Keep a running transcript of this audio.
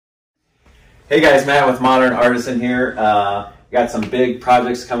Hey guys, Matt with Modern Artisan here. Got some big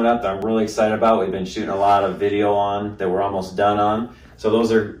projects coming up that I'm really excited about. We've been shooting a lot of video on that we're almost done on. So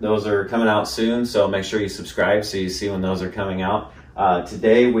those are coming out soon. So make sure you subscribe so you see when those are coming out.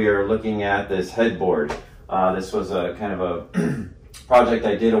 Today we are looking at this headboard. This was a kind of a project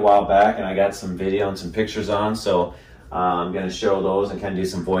I did a while back, and I got some video and some pictures on. So I'm going to show those and kind of do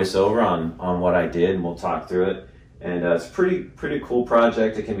some voiceover on what I did, and we'll talk through it. And it's a pretty cool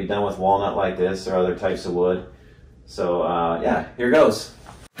project. It can be done with walnut like this or other types of wood. So yeah, here goes.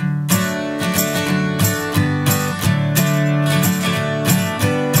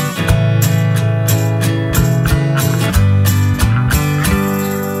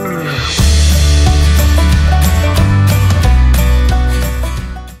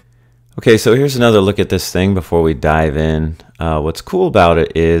 Okay, so here's another look at this thing before we dive in. What's cool about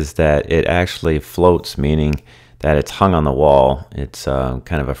it is that it actually floats, meaning that it's hung on the wall. It's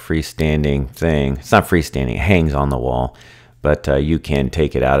kind of a freestanding thing. It's not freestanding, it hangs on the wall, but you can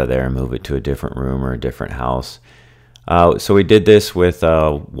take it out of there and move it to a different room or a different house. So we did this with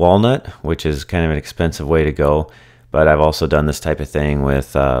walnut, which is kind of an expensive way to go, but I've also done this type of thing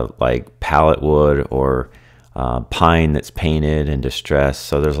with like pallet wood or pine that's painted and distressed.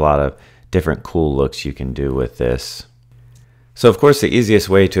 So there's a lot of different cool looks you can do with this. So of course the easiest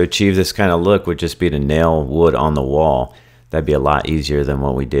way to achieve this kind of look would just be to nail wood on the wall. That'd be a lot easier than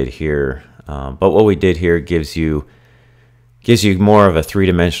what we did here. But what we did here gives you more of a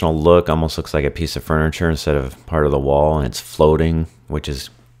three-dimensional look. Almost looks like a piece of furniture instead of part of the wall, and it's floating, which is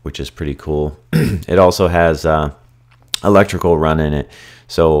pretty cool. It also has electrical run in it.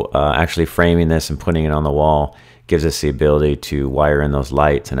 So actually framing this and putting it on the wall gives us the ability to wire in those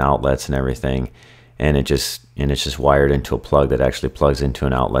lights and outlets and everything. And it's just wired into a plug that actually plugs into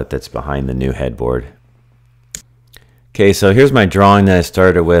an outlet that's behind the new headboard. Okay, so here's my drawing that I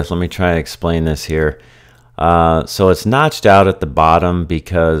started with. Let me try to explain this here. So it's notched out at the bottom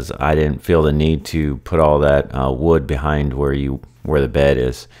because I didn't feel the need to put all that wood behind where the bed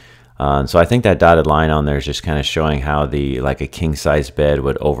is. So I think that dotted line on there is just kind of showing how like a king-size bed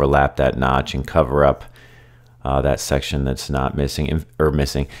would overlap that notch and cover up that section that's not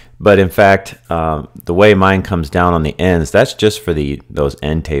missing. But in fact, the way mine comes down on the ends, that's just for those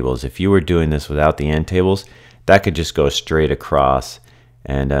end tables. If you were doing this without the end tables, that could just go straight across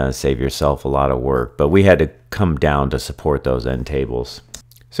and save yourself a lot of work. But we had to come down to support those end tables.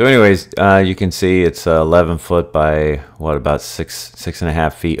 So anyways, you can see it's 11 foot by what, about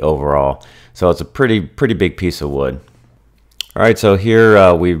 6.5 feet overall. So it's a pretty big piece of wood. All right, so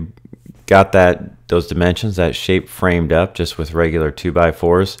here we got those dimensions, that shape framed up just with regular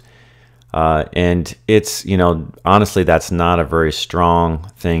 2x4s. And it's, honestly, that's not a very strong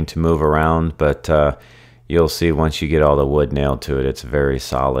thing to move around, but you'll see once you get all the wood nailed to it, it's very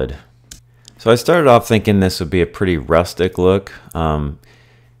solid. So I started off thinking this would be a pretty rustic look.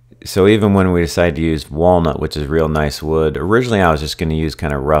 So even when we decided to use walnut, which is real nice wood, originally I was just going to use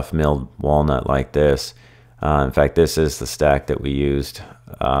kind of rough milled walnut like this. In fact, this is the stack that we used.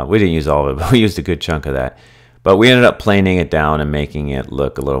 We didn't use all of it, but we used a good chunk of that. But we ended up planing it down and making it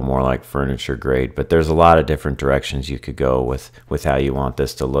look a little more like furniture grade. But there's a lot of different directions you could go with how you want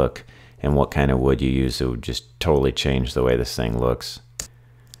this to look and what kind of wood you use. It would just totally change the way this thing looks.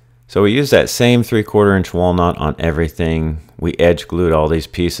 So we used that same 3/4 inch walnut on everything. We edge glued all these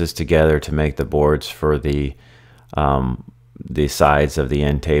pieces together to make the boards for the sides of the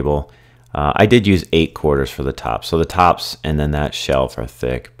end table. I did use 8/4 for the top. So the tops and then that shelf are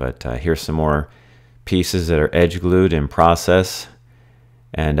thick. But here's some more pieces that are edge glued in process.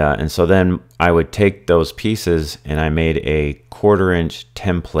 And so then I would take those pieces and I made a 1/4 inch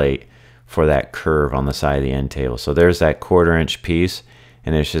template for that curve on the side of the end table. So there's that 1/4 inch piece,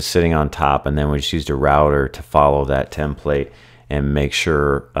 and it's just sitting on top, and then we just used a router to follow that template and make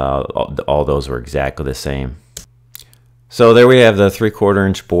sure all those were exactly the same. So there we have the 3/4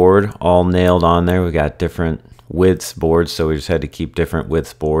 inch board all nailed on there. We got different widths boards, so we just had to keep different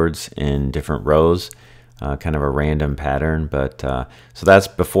widths boards in different rows, kind of a random pattern. But so that's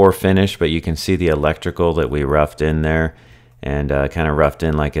before finish, but you can see the electrical that we roughed in there and kind of roughed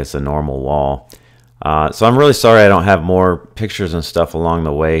in like it's a normal wall. So I'm really sorry I don't have more pictures and stuff along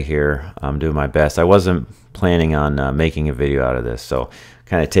the way here. I'm doing my best. I wasn't planning on making a video out of this, so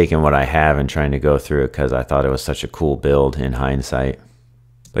kind of taking what I have and trying to go through it because I thought it was such a cool build in hindsight.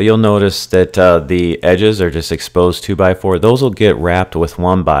 But you'll notice that the edges are just exposed 2x4. Those will get wrapped with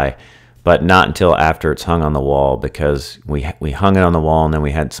 1x, but not until after it's hung on the wall, because we hung it on the wall and then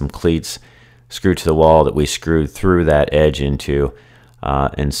we had some cleats screwed to the wall that we screwed through that edge into.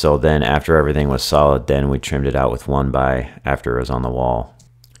 And so then after everything was solid, then we trimmed it out with 1x after it was on the wall.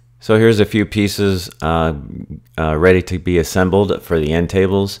 So here's a few pieces ready to be assembled for the end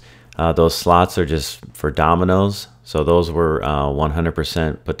tables. Those slots are just for dominoes. So those were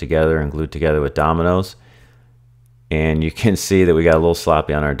 100% put together and glued together with dominoes. And you can see that we got a little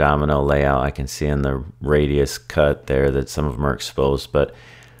sloppy on our domino layout. I can see in the radius cut there that some of them are exposed, but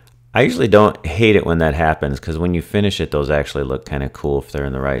I usually don't hate it when that happens, because when you finish it, those actually look kind of cool if they're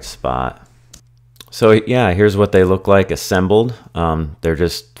in the right spot. So yeah, here's what they look like assembled. They're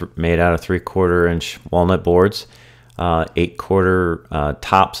just made out of 3/4 inch walnut boards, 8/4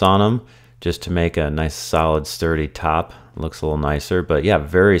 tops on them, just to make a nice solid sturdy top. Looks a little nicer, but yeah,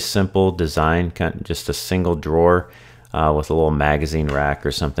 very simple design, kind of just a single drawer with a little magazine rack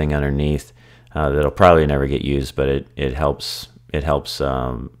or something underneath that'll probably never get used, but it helps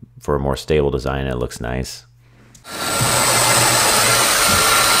for a more stable design. It looks nice.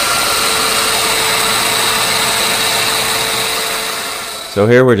 So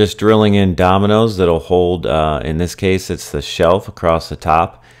here we're just drilling in dominoes that'll hold, in this case it's the shelf across the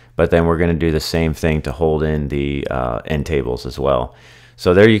top, but then we're going to do the same thing to hold in the end tables as well.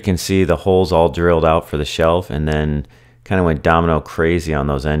 So there you can see the holes all drilled out for the shelf, and then kind of went domino crazy on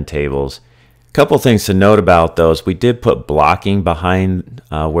those end tables. A couple things to note about those: we did put blocking behind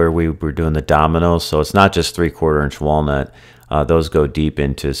where we were doing the dominoes, so it's not just 3/4 inch walnut. Those go deep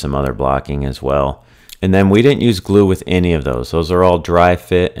into some other blocking as well. And then we didn't use glue with any of those. Those are all dry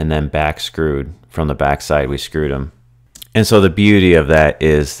fit and then back screwed. From the back side we screwed them. And so the beauty of that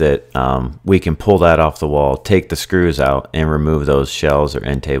is that we can pull that off the wall, take the screws out, and remove those shells or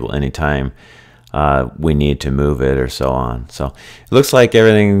end table anytime we need to move it or so on. So it looks like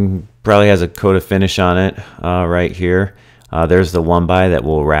everything probably has a coat of finish on it right here. There's the 1x that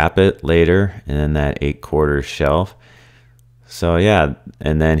will wrap it later, and then that 8/4 shelf. So yeah,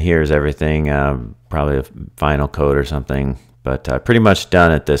 and then here's everything, probably a final coat or something, but pretty much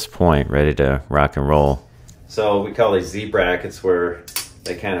done at this point, ready to rock and roll. So we call these Z brackets, where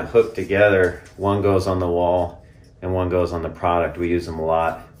they kind of hook together. One goes on the wall and one goes on the product. We use them a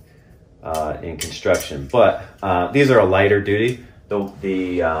lot in construction, but these are a lighter duty.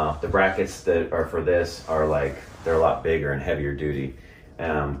 The brackets that are for this are they're a lot bigger and heavier duty.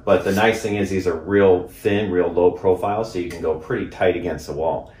 But the nice thing is these are real thin, real low profile, so you can go pretty tight against the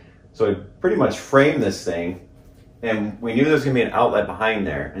wall. So we pretty much framed this thing, and we knew there was going to be an outlet behind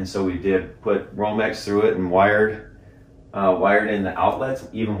there, and so we did put Romex through it and wired in the outlets,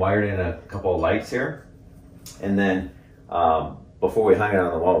 even wired in a couple of lights here. And then before we hung it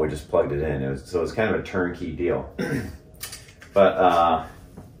on the wall, we just plugged it in. So it was kind of a turnkey deal. But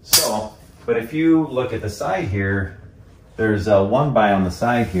if you look at the side here, there's a 1x on the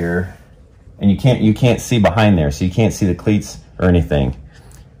side here, and you can't see behind there, so you can't see the cleats or anything.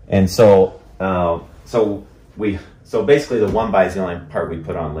 And so basically the 1x is the only part we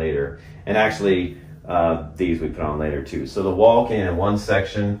put on later, and actually these we put on later too. So the wall came in one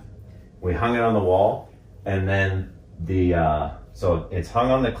section, we hung it on the wall, and then so it's hung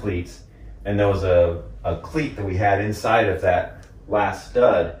on the cleats, and there was a cleat that we had inside of that last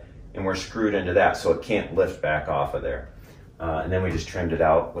stud, and we're screwed into that, so it can't lift back off of there. And then we just trimmed it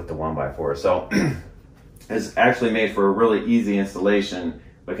out with the 1x4. So it's actually made for a really easy installation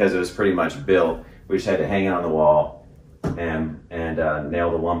because it was pretty much built. We just had to hang it on the wall and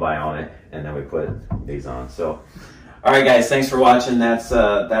nail the 1x on it, and then we put these on. So, all right, guys, thanks for watching. That's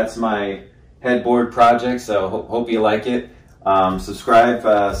my headboard project. So hope you like it. Subscribe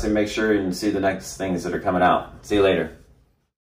so make sure you can see the next things that are coming out. See you later.